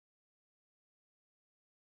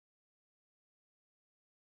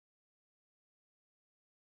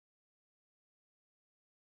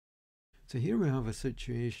So here we have a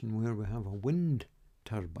situation where we have a wind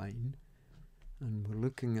turbine and we're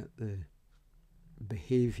looking at the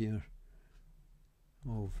behavior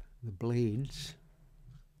of the blades,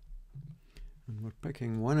 and we're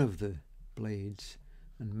picking one of the blades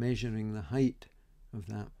and measuring the height of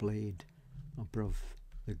that blade above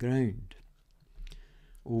the ground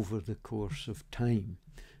over the course of time.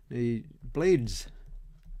 Now, blades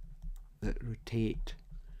that rotate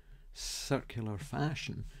circular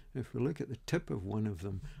fashion, if we look at the tip of one of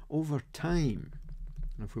them over time,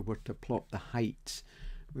 if we were to plot the heights,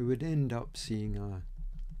 we would end up seeing a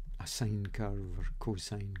sine curve or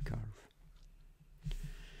cosine curve.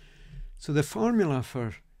 So the formula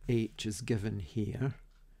for H is given here.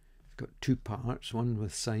 It's got two parts, one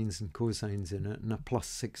with sines and cosines in it, and a plus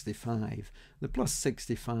 65. The plus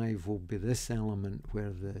 65 will be this element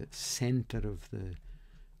where the centre of the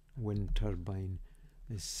wind turbine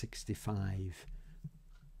is 65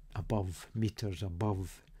 meters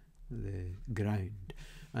above the ground.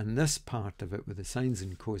 And this part of it with the sines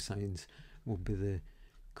and cosines will be the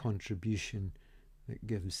contribution that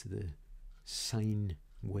gives the sine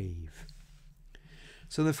wave.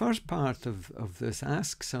 So the first part of this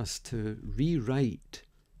asks us to rewrite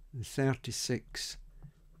the 36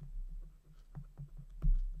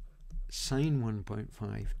 sine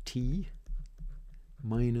 1.5 t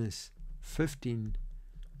minus 15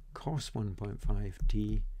 cos 1.5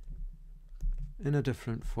 t in a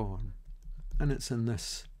different form. And it's in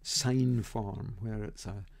this sine form where it's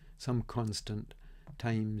some constant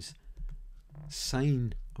times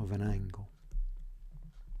sine of an angle,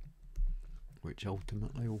 which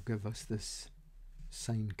ultimately will give us this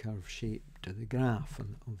sine curve shape to the graph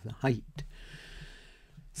of the height.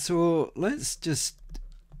 So let's just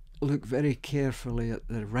look very carefully at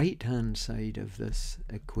the right hand side of this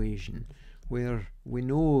equation, where we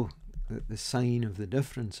know that the sine of the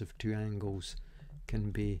difference of two angles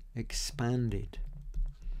can be expanded.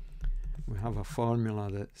 We have a formula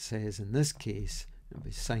that says in this case it'll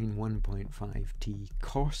be sine 1.5 t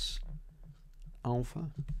cos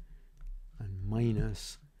alpha and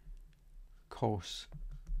minus cos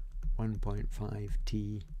 1.5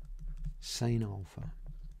 t sine alpha.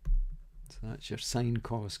 So that's your sine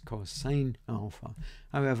cos sine alpha.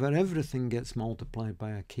 However, everything gets multiplied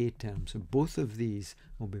by a k term, so both of these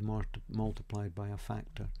will be multiplied by a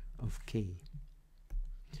factor of k.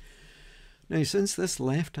 Now, since this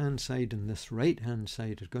left hand side and this right hand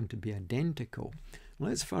side are going to be identical,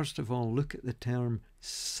 let's first of all look at the term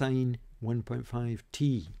sine 1.5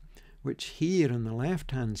 t, which here on the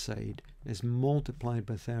left hand side is multiplied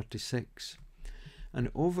by 36.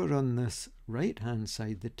 And over on this right hand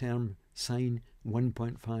side, the term sine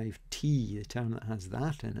 1.5 t, the term that has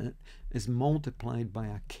that in it, is multiplied by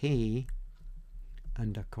a k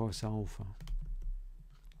and a cos alpha.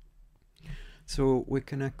 So we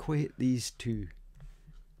can equate these two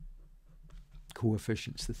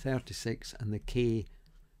coefficients, the 36 and the k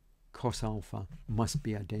cos alpha, must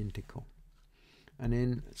be identical. And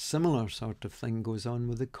then similar sort of thing goes on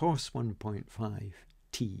with the cos 1.5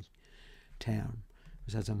 t term,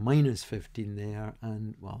 which has a minus 15 there,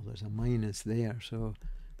 and well, there's a minus there, so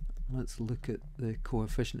let's look at the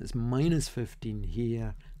coefficient. It's minus 15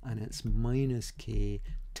 here, and it's minus k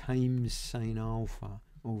times sine alpha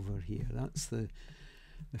over here. That's the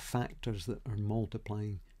factors that are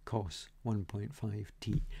multiplying cos 1.5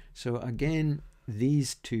 t. So again,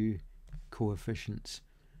 these two coefficients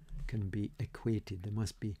can be equated. They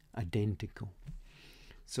must be identical.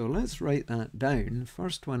 So let's write that down. The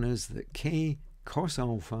first one is that k cos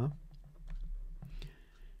alpha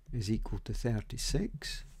is equal to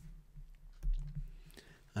 36,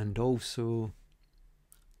 and also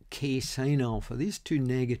k sine alpha. These two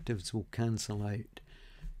negatives will cancel out.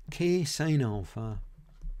 K sine alpha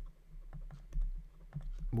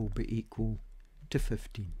will be equal to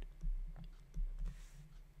 15.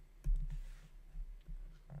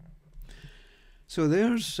 So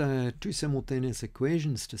there's two simultaneous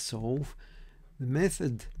equations to solve. The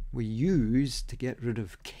method we use to get rid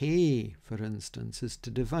of k, for instance, is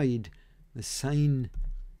to divide the sine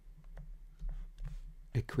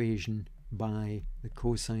equation by the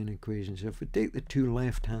cosine equation. So if we take the two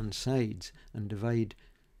left-hand sides and divide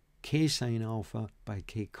k sine alpha by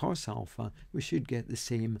k cos alpha, we should get the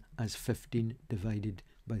same as 15 divided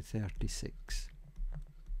by 36.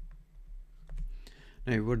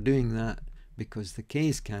 Now we're doing that because the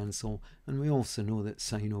k's cancel, and we also know that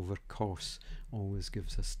sine over cos always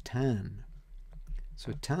gives us tan.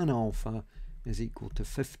 So tan alpha is equal to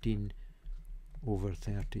 15 over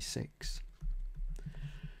 36.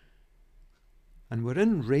 And we're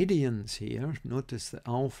in radians here. Notice that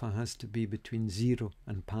alpha has to be between 0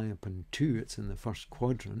 and pi upon 2. It's in the first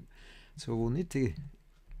quadrant. So we'll need to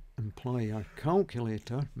employ our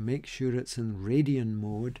calculator, make sure it's in radian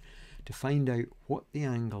mode, to find out what the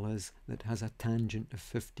angle is that has a tangent of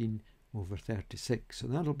 15 over 36. So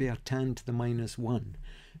that'll be our tan to the minus 1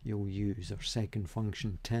 you'll use, our second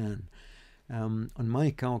function tan. On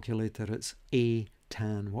my calculator it's a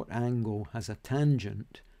tan. What angle has a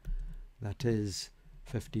tangent? That is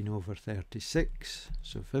 15 over 36.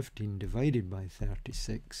 So 15 divided by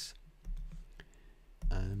 36.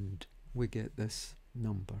 And we get this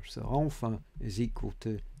number. So alpha is equal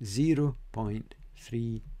to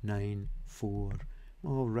 0.394.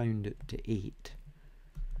 I'll round it to 8.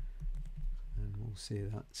 And we'll say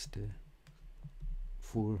that's to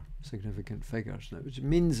 4 significant figures. Now, which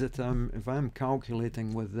means that if I'm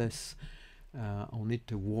calculating with this, I'll need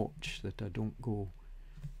to watch that I don't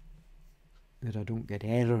get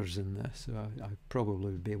errors in this. So I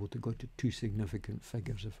probably would be able to go to 2 significant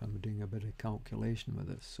figures if I'm doing a bit of calculation with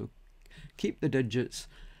this. So keep the digits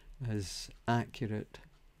as accurate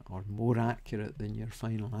or more accurate than your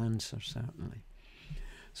final answer, certainly.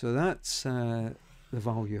 So that's the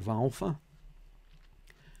value of alpha.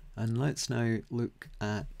 And let's now look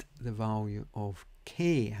at the value of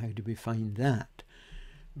k. How do we find that?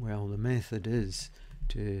 Well, the method is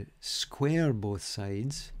to square both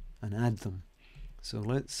sides and add them. So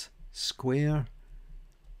let's square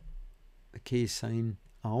the k sine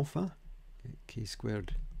alpha, k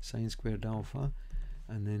squared sine squared alpha,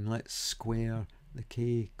 and then let's square the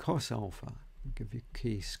k cos alpha. I'll give you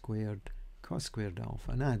k squared cos squared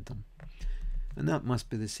alpha and add them. And that must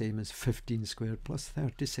be the same as 15 squared plus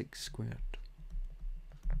 36 squared.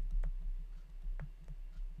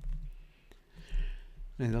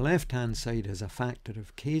 Now the left hand side has a factor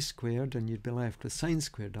of k squared, and you'd be left with sine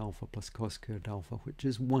squared alpha plus cos squared alpha, which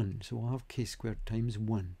is 1. So we'll have k squared times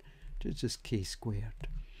 1, which is just k squared.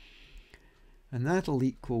 And that'll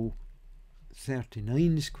equal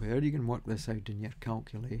 39 squared. You can work this out in your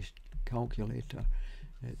calculator.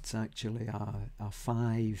 It's actually a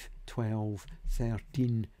 5, 12,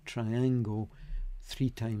 13 triangle, 3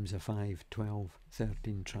 times a 5, 12,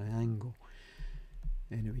 13 triangle.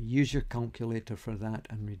 Anyway, use your calculator for that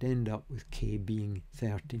and we'd end up with k being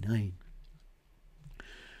 39.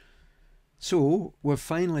 So we've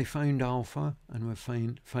finally found alpha and we've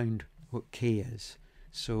found what k is.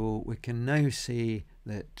 So we can now say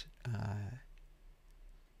that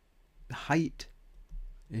the height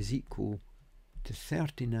is equal to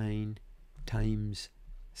 39 times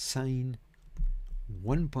sine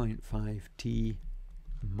 1.5t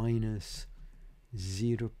minus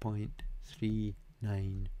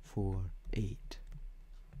 0.3948.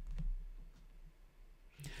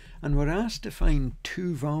 And we're asked to find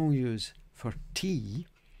 2 values for t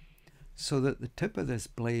so that the tip of this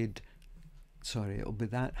blade, sorry, it'll be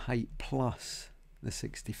that height plus the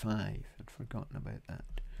 65. I'd forgotten about that.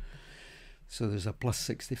 So there's a plus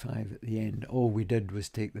 65 at the end. All we did was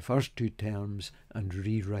take the first 2 terms and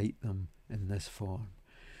rewrite them in this form.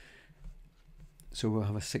 So we'll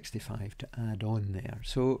have a 65 to add on there.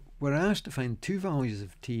 So we're asked to find 2 values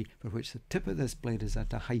of t for which the tip of this blade is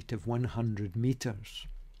at a height of 100 meters.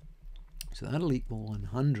 So that'll equal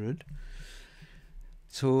 100.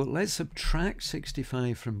 So let's subtract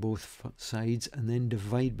 65 from both sides and then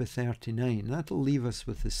divide by 39. That'll leave us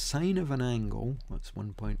with the sine of an angle, that's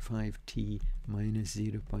 1.5t minus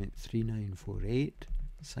 0.3948,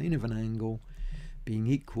 sine of an angle being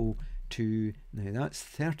equal to, now that's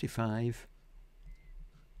 35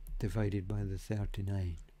 divided by the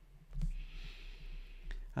 39.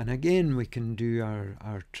 And again we can do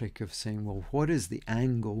our trick of saying, well, what is the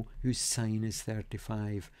angle whose sine is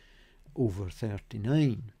 35 over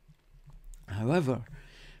 39? However,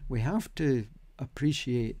 we have to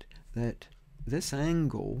appreciate that this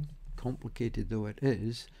angle, complicated though it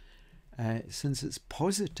is, since it's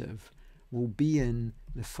positive, will be in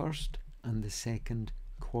the first and the second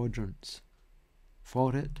quadrants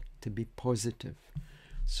for it to be positive.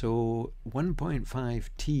 So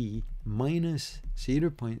 1.5t minus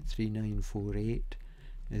 0.3948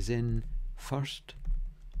 is in first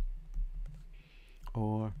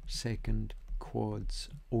or second quads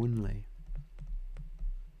only.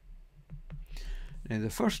 Now the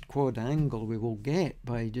first quad angle we will get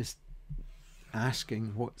by just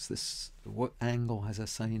asking what angle has a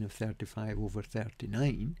sine of 35 over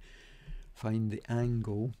 39. Find the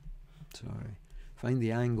angle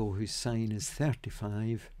whose sine is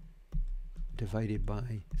 35 divided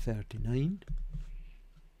by 39,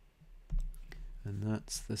 and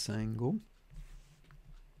that's this angle.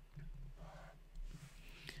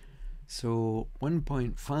 So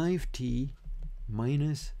 1.5t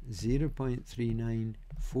minus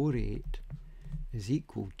 0.3948 is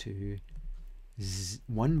equal to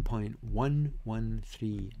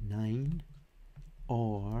 1.1139,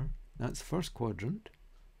 or that's first quadrant.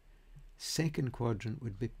 Second quadrant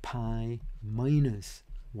would be pi minus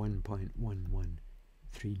 1.1139,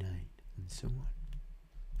 and so on.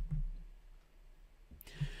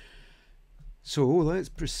 So let's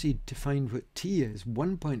proceed to find what t is.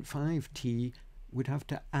 1.5t would have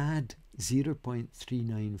to add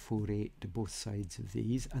 0.3948 to both sides of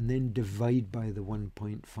these and then divide by the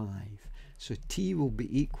 1.5. So t will be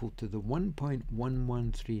equal to the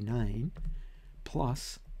 1.1139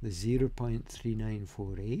 plus the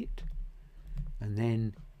 0.3948 and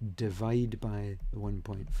then divide by the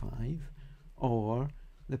 1.5, or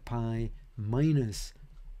the pi minus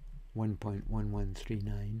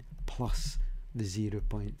 1.1139 plus the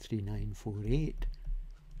 0.3948,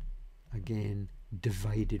 again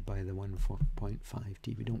divided by the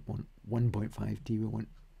 1.5t. We don't want 1.5t, we want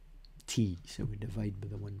t, so we divide by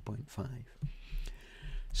the 1.5.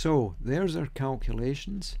 So there's our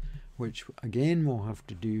calculations, which again we'll have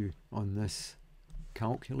to do on this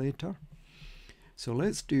calculator. So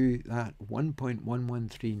let's do that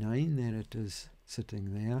 1.1139, there it is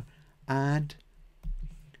sitting there, add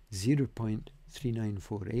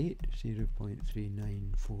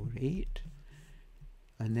 0.3948,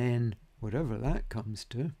 and then whatever that comes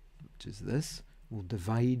to, which is this, we'll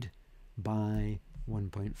divide by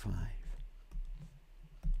 1.5.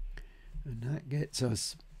 And that gets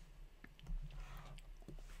us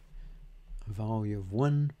a value of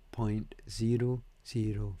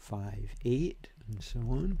 1.0058 and so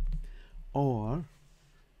on. Or,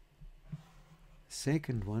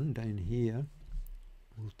 second one down here,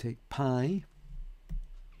 we'll take pi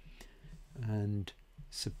and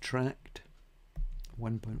subtract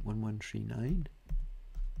 1.1139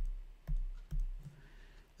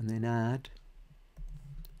 and then add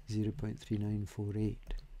 0.3948.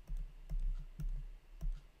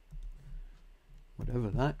 Whatever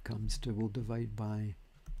that comes to, we'll divide by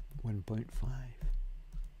 1.5.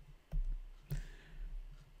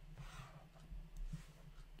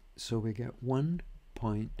 So we get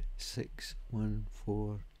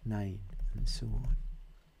 1.614 and so on.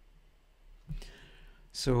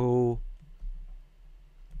 So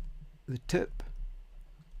the tip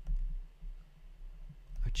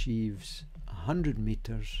achieves 100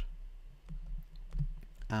 meters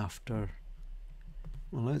after,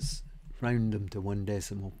 well, let's round them to one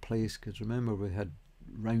decimal place, because remember we had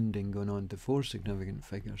rounding going on to 4 significant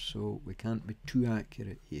figures, so we can't be too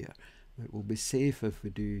accurate here. It will be safe if we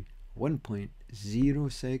do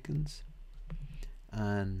 1.0 seconds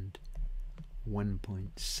and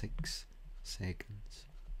 1.6 seconds.